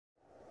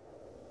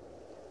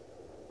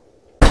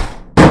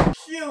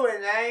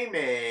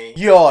Qname.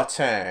 Your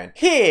turn.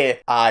 Here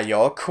are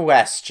your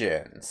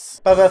questions.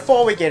 But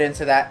before we get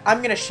into that,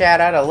 I'm gonna shout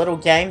out a little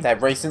game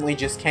that recently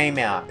just came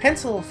out.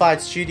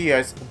 Pencilified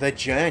Studios' The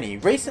Journey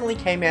recently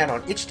came out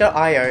on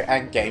itch.io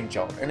and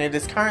GameJolt, and it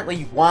is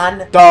currently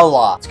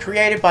 $1. It's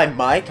created by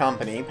my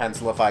company,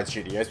 Pencilified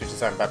Studios, which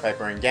is owned by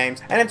Paper and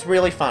Games, and it's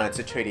really fun. It's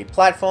a 2D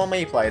platformer,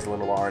 you play as a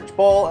little orange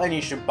ball, and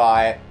you should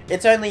buy it.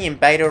 It's only in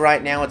beta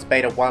right now, it's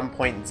beta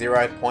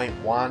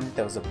 1.0.1.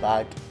 There was a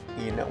bug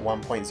in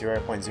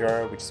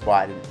 1.0.0, which is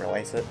why I didn't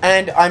release it.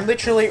 And I'm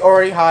literally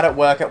already hard at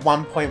work at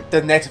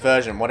the next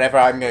version, whatever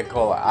I'm gonna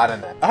call it, I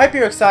don't know. I hope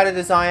you're excited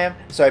as I am,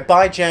 so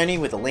buy Journey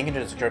with a link in the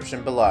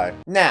description below.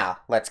 Now,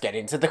 let's get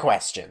into the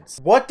questions.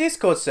 What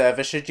Discord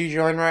server should you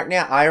join right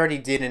now? I already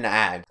did an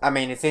ad. I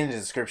mean, it's in the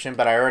description,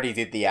 but I already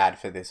did the ad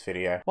for this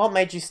video. What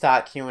made you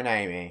start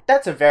Qname?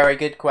 That's a very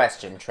good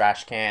question,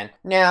 Trash Can.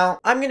 Now,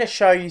 I'm gonna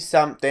show you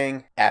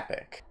something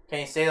epic. Can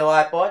you see the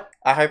whiteboard?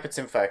 I hope it's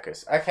in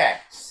focus. Okay,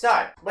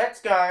 so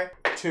let's go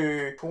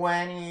to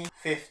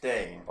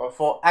 2015.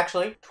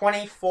 Actually,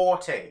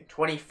 2014.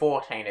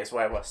 2014 is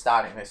where we're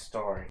starting this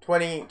story.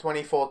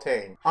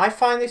 2014. I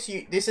find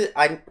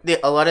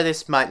a lot of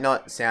this might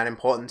not sound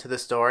important to the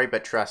story,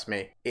 but trust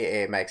me,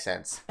 it makes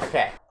sense.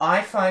 Okay,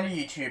 I find a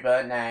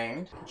YouTuber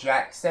named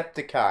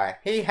Jacksepticeye.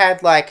 He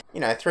had like,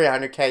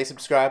 300k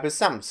subscribers,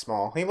 something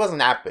small. He wasn't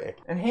that big.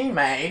 And he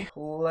made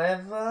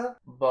clever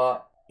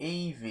but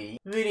EV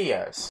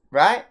videos,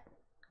 right?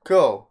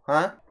 Cool,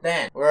 huh?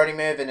 Then we're already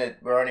moving to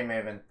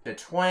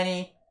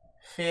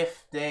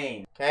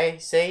 2015. Okay,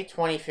 see,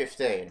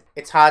 2015.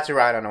 It's hard to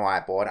write on a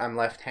whiteboard. I'm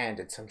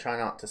left-handed, so I'm trying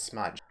not to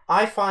smudge.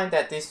 I find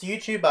that this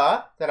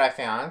YouTuber that I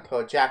found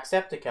called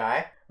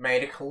Jacksepticeye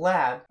made a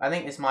collab. I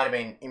think this might have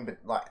been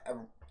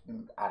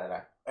I don't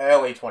know,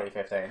 early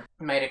 2015.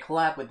 Made a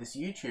collab with this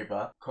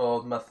YouTuber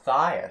called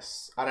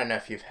Matthias. I don't know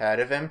if you've heard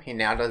of him. He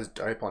now does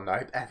Dope or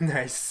Nope, and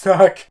they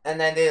suck.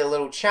 And they did a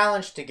little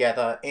challenge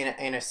together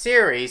in a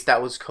series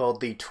that was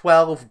called the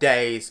 12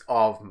 Days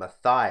of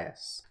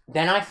Matthias.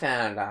 Then I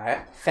found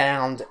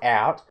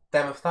out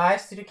that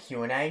Matthias did a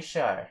Q&A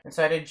show, and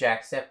so did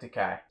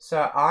Jacksepticeye.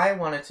 So I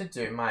wanted to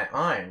do my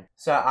own.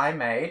 So I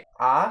made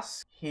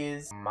Ask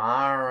His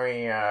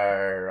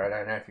Mario. I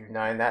don't know if you've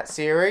known that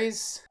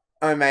series.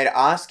 I made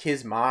Ask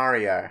His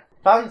Mario.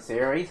 Fun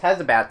series, has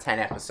about 10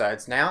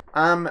 episodes now.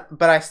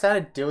 But I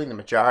started doing the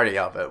majority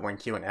of it when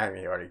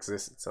Qname already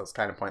existed, so it's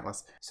kind of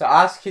pointless. So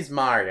Ask His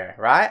Mario,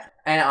 right?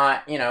 And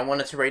I,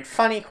 wanted to read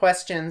funny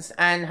questions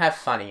and have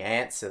funny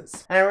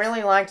answers. And I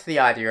really liked the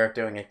idea of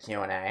doing a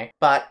Q&A,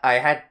 but I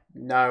had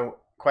no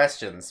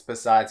questions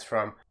besides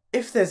from,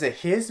 if there's a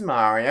his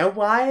Mario,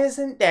 why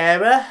isn't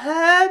there a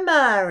her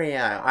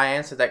Mario? I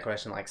answered that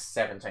question like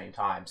 17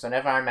 times.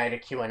 Whenever I made a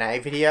Q&A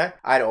video,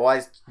 I'd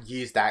always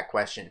use that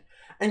question.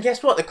 And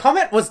guess what? The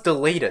comment was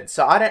deleted,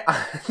 so I don't...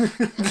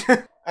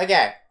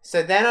 Okay,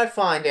 so then I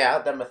find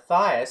out that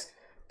Matthias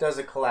does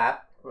a collab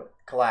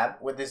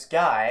with this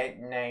guy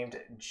named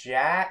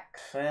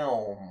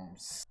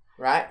Jacksfilms.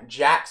 Right?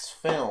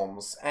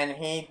 Jacksfilms. And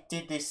he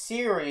did this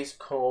series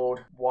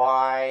called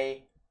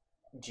YGS,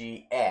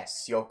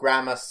 Your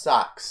Grammar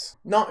Sucks.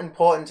 Not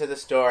important to the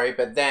story,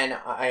 but then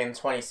in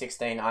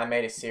 2016 I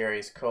made a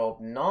series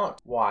called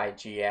Not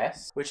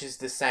YGS, which is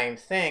the same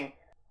thing,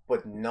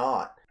 but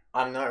not.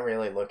 I'm not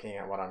really looking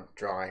at what I'm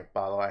drawing,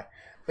 by the way.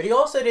 But he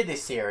also did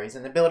this series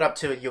in the build-up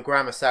to Your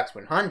Grammar Sucks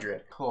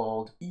 100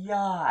 called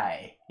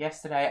Yay.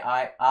 Yesterday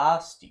I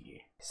asked you.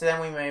 So then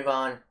we move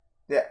on.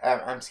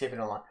 I'm skipping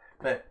a lot.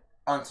 But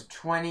on to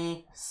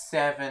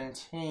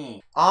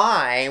 2017.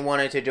 I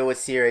wanted to do a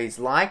series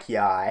like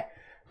Yay,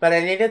 but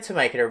I needed to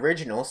make it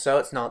original so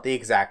it's not the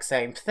exact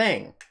same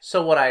thing.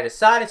 So what I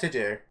decided to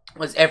do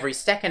was every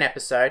second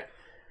episode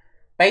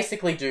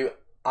basically do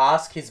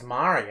Ask His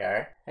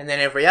Mario, and then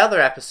every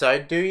other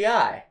episode do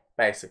Yay.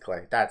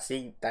 Basically, that's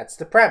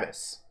the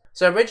premise.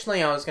 So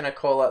originally I was going to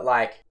call it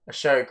like a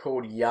show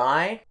called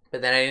Yay,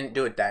 but then I didn't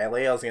do it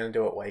daily, I was going to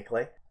do it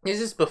weekly.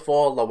 This is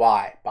before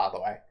Lawai, by the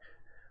way.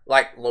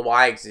 Like,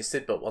 Lawai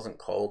existed but wasn't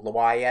called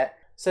Lawai yet.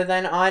 So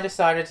then I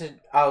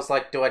was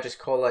like, do I just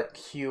call it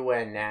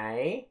Q&A?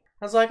 I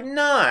was like,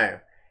 no,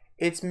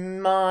 it's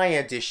my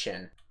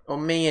edition, or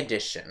me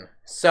edition.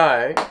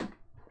 So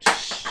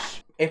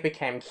it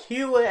became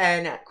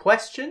Q&A,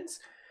 questions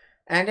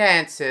and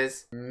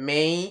answers,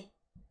 me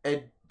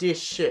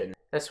edition.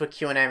 That's what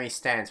Qname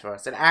stands for.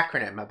 It's an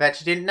acronym. I bet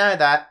you didn't know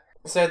that.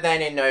 So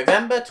then in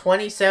November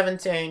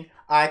 2017,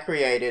 I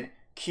created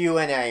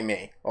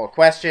Qname, or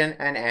Question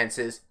and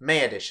Answers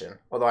Me Edition.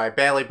 Although I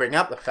barely bring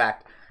up the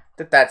fact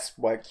that that's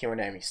what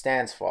Qname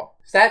stands for.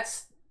 So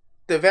that's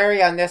the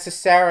very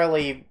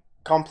unnecessarily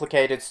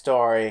complicated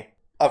story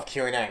of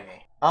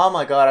Qname. Oh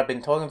my god, I've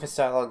been talking for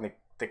so long,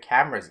 the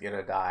camera's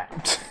gonna die.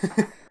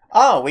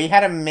 Oh, we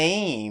had a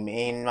meme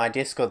in my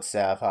Discord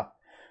server.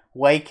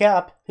 Wake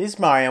up, his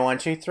Mario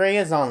 123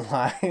 is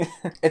online.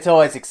 It's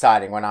always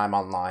exciting when I'm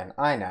online,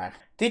 I know.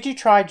 Did you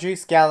try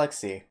Juice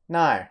Galaxy?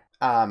 No.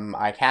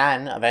 I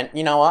can.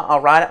 You know what? I'll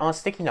write it on a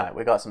sticky note.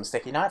 We got some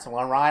sticky notes. I'm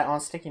gonna write it on a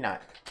sticky note.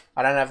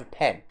 I don't have a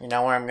pen. You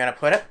know where I'm gonna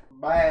put it?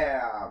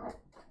 Bam!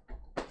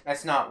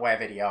 That's not where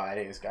video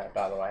ideas go,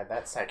 by the way.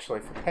 That's actually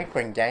for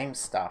Penguin Game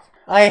stuff.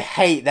 I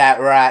hate that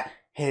rat.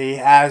 He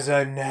has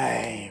a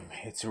name.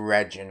 It's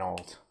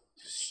Reginald.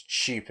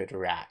 Stupid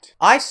rat.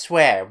 I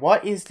swear,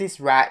 what is this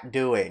rat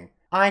doing?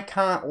 I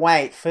can't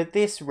wait for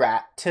this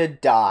rat to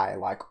die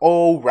like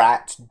all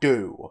rats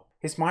do.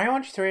 His Mario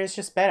Orange 3 is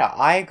just better.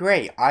 I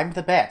agree. I'm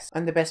the best.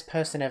 I'm the best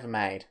person ever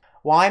made.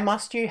 Why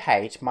must you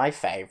hate my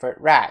favourite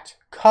rat?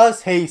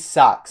 'Cause he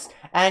sucks.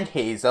 And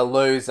he's a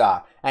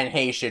loser. And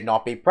he should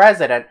not be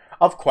president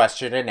of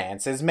Question and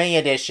Answers Me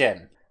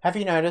Edition. Have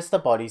you noticed the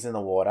bodies in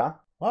the water?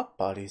 What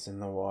bodies in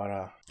the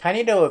water? Can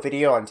you do a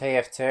video on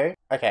TF2?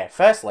 Okay,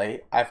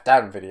 firstly, I've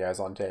done videos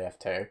on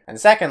TF2. And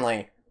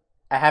secondly,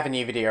 I have a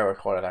new video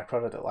recorded. I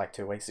recorded it like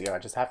 2 weeks ago. I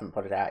just haven't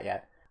put it out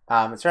yet.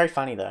 It's very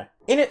funny though.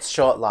 In its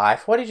short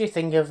life, what did you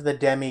think of the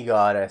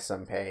Demigod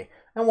SMP?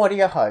 And what are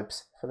your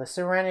hopes for the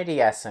Serenity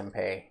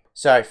SMP?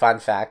 So, fun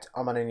fact,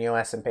 I'm on a new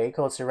SMP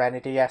called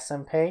Serenity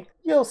SMP.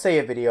 You'll see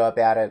a video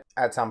about it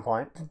at some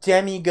point. The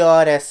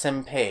Demigod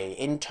SMP.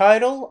 In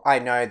total, I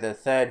know the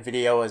third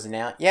video isn't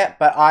out yet,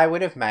 but I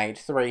would have made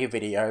 3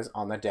 videos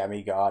on the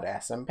Demigod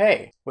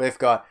SMP. We've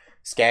got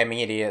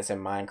Scamming Idiots in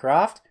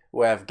Minecraft.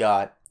 We've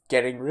got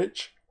Getting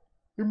Rich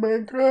in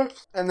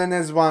Minecraft. And then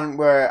there's one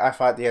where I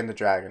fight the Ender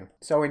Dragon.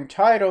 So in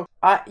total,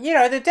 you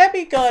know, the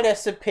Demigod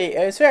SMP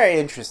is very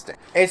interesting.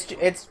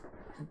 It's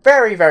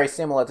very, very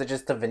similar to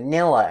just the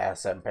vanilla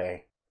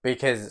SMP.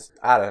 Because,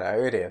 I don't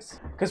know, it is.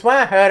 Because when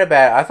I heard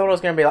about it, I thought it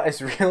was going to be like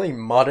this really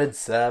modded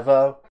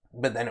server.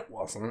 But then it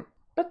wasn't.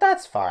 But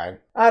that's fine.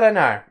 I don't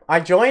know.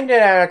 I joined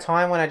it at a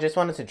time when I just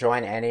wanted to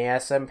join any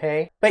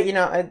SMP. But you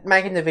know,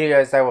 making the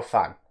videos, they were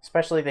fun.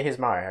 Especially the His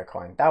Mario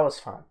coin. That was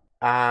fun.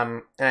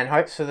 And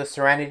hopes for the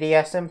Serenity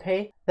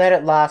SMP that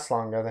it lasts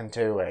longer than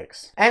 2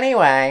 weeks.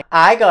 Anyway,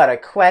 I got a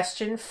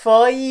question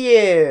for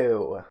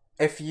you.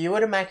 If you were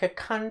to make a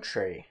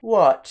country,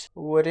 what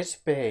would it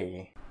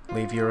be?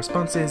 Leave your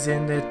responses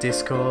in the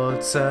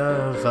Discord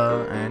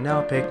server, and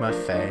I'll pick my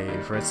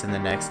favorites in the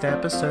next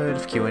episode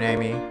of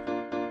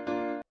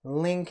Qname.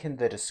 Link in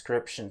the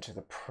description to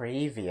the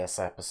previous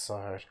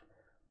episode.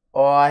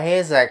 Or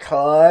here's a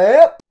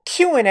clip.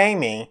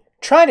 Qname.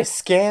 Try to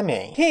scare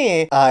me.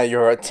 Here are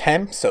your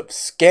attempts of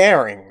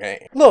scaring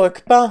me.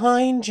 Look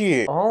behind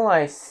you. All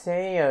I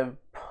see are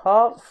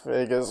pop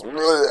figures.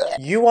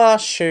 Your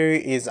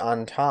shoe is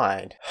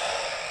untied.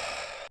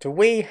 Do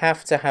we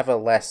have to have a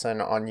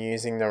lesson on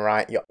using the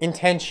right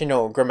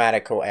intentional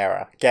grammatical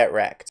error? Get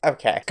wrecked.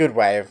 Okay, good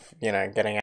way of, you know, getting